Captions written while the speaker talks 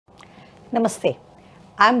Namaste.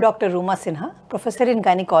 I am Dr. Rooma Sinha, Professor in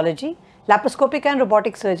Gynecology, Laparoscopic and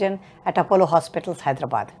Robotic Surgeon at Apollo Hospitals,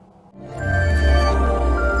 Hyderabad.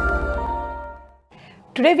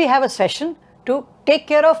 Today we have a session to take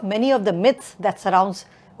care of many of the myths that surrounds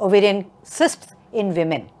ovarian cysts in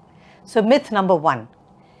women. So myth number 1,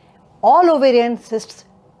 all ovarian cysts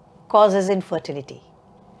causes infertility.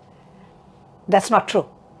 That's not true.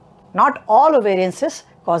 Not all ovarian cysts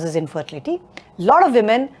causes infertility. A lot of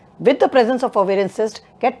women with the presence of ovarian cyst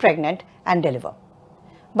get pregnant and deliver.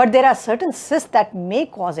 But there are certain cysts that may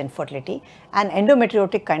cause infertility, and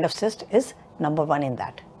endometriotic kind of cyst is number 1 in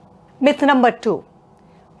that. Myth number 2,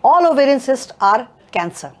 all ovarian cysts are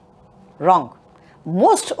cancer. Wrong.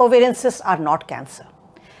 Most ovarian cysts are not cancer.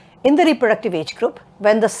 In the reproductive age group,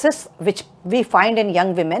 when the cysts which we find in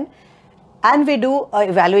young women and we do an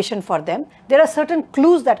evaluation for them, there are certain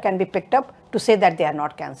clues that can be picked up to say that they are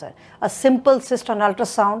not cancer. A simple cyst on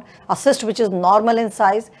ultrasound, a cyst which is normal in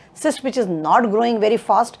size, cyst which is not growing very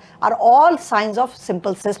fast are all signs of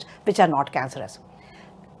simple cyst which are not cancerous.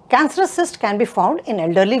 Cancerous cyst can be found in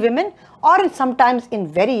elderly women or sometimes in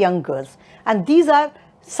very young girls, and these are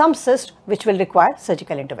some cysts which will require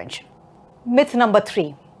surgical intervention. Myth number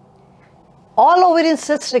 3, all ovarian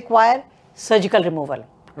cysts require surgical removal.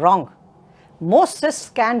 Wrong. Most cysts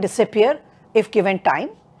can disappear if given time,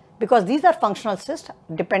 because these are functional cysts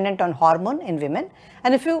dependent on hormone in women,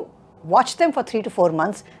 and if you watch them for 3 to 4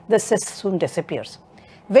 months, the cyst soon disappears.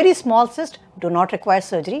 Very small cysts do not require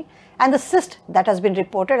surgery, and the cyst that has been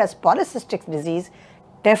reported as polycystic disease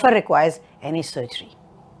never requires any surgery.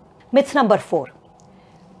 Myth number 4,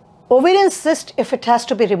 ovarian cyst, if it has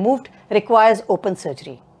to be removed, requires open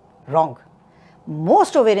surgery. Wrong.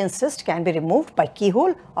 Most ovarian cysts can be removed by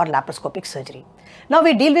keyhole or laparoscopic surgery. Now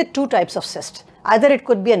we deal with two types of cysts. Either it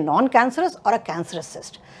could be a non-cancerous or a cancerous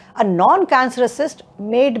cyst. A non-cancerous cyst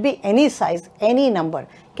may be any size, any number,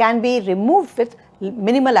 can be removed with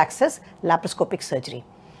minimal access laparoscopic surgery.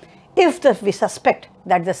 If we suspect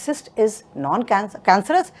that the cyst is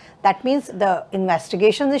non-cancerous, that means the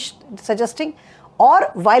investigation is suggesting,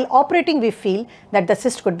 or while operating we feel that the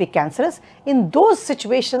cyst could be cancerous, in those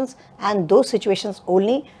situations and those situations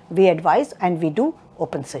only we advise and we do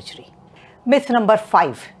open surgery. Myth number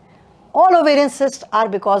 5, all ovarian cysts are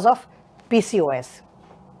because of PCOS.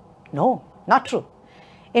 No, not true.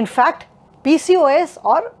 In fact, PCOS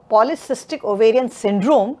or polycystic ovarian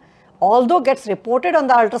syndrome, although gets reported on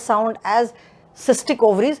the ultrasound as cystic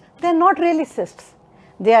ovaries, they are not really cysts.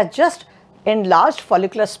 They are just enlarged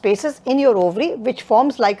follicular spaces in your ovary which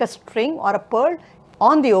forms like a string or a pearl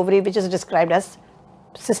on the ovary, which is described as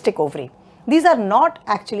cystic ovary. These are not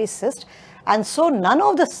actually cysts, and so none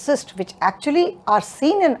of the cysts which actually are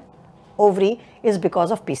seen in ovary is because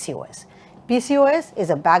of PCOS. PCOS is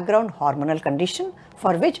a background hormonal condition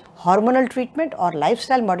for which hormonal treatment or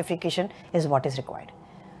lifestyle modification is what is required.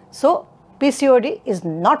 So PCOD is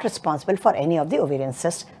not responsible for any of the ovarian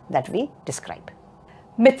cysts that we describe.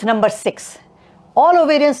 Myth number 6, all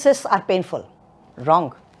ovarian cysts are painful.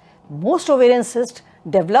 Wrong. Most ovarian cysts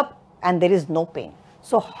develop and there is no pain.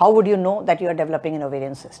 So how would you know that you are developing an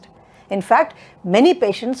ovarian cyst? In fact, many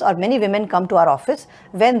patients or many women come to our office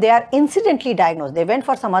when they are incidentally diagnosed. They went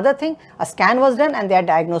for some other thing, a scan was done and they are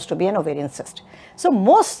diagnosed to be an ovarian cyst. So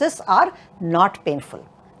most cysts are not painful.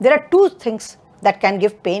 There are two things that can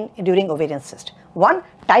give pain during ovarian cyst. One,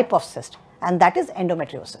 type of cyst, and that is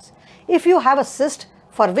endometriosis. If you have a cyst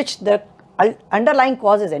for which the underlying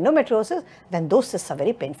cause is endometriosis, then those cysts are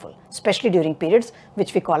very painful, especially during periods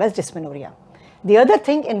which we call as dysmenorrhea. The other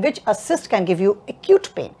thing in which a cyst can give you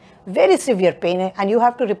acute pain, very severe pain, and you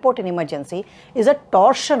have to report in emergency, is a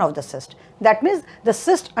torsion of the cyst. That means the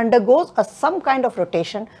cyst undergoes some kind of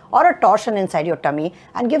rotation or a torsion inside your tummy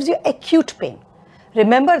and gives you acute pain.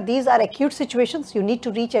 Remember, these are acute situations. You need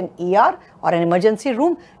to reach an ER or an emergency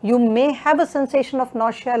room. You may have a sensation of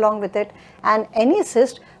nausea along with it, and any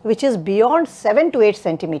cyst which is beyond 7 to 8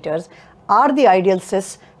 centimeters are the ideal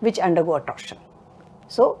cysts which undergo a torsion.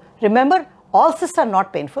 So remember, all cysts are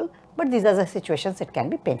not painful, but these are the situations it can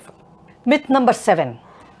be painful. Myth number 7,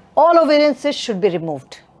 all ovarian cysts should be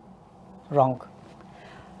removed. Wrong.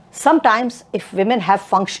 Sometimes if women have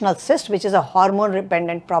functional cyst, which is a hormone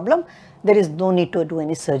dependent problem, there is no need to do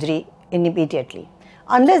any surgery immediately,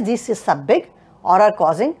 unless these cysts are big or are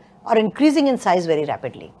causing or increasing in size very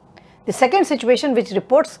rapidly. The second situation which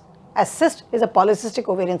reports as cyst is a polycystic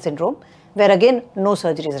ovarian syndrome, where again no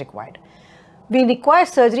surgery is required. We require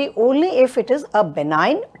surgery only if it is a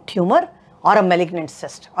benign tumor or a malignant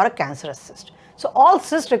cyst or a cancerous cyst. So all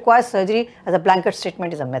cysts require surgery as a blanket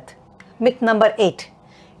statement is a myth. Myth number 8,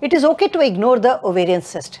 it is okay to ignore the ovarian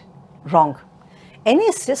cyst. Wrong.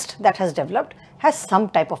 Any cyst that has developed has some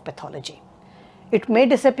type of pathology. It may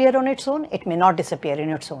disappear on its own, it may not disappear on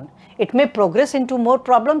its own. It may progress into more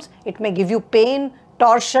problems, it may give you pain,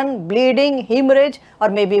 torsion, bleeding, hemorrhage, or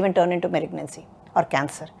maybe even turn into malignancy or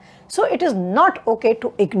cancer. So it is not okay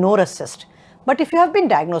to ignore a cyst. But if you have been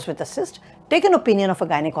diagnosed with a cyst, take an opinion of a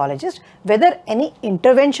gynecologist whether any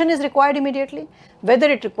intervention is required immediately, whether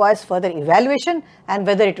it requires further evaluation, and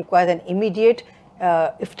whether it requires an immediate,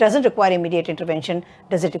 if it doesn't require immediate intervention,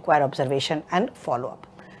 does it require observation and follow-up.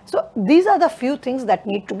 So these are the few things that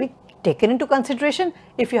need to be taken into consideration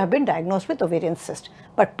if you have been diagnosed with ovarian cyst.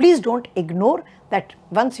 But please don't ignore that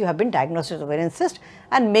once you have been diagnosed with ovarian cyst,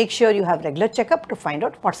 and make sure you have regular checkup to find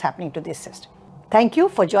out what's happening to this cyst. Thank you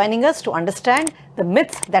for joining us to understand the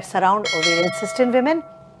myths that surround ovarian cyst in women.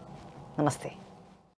 Namaste.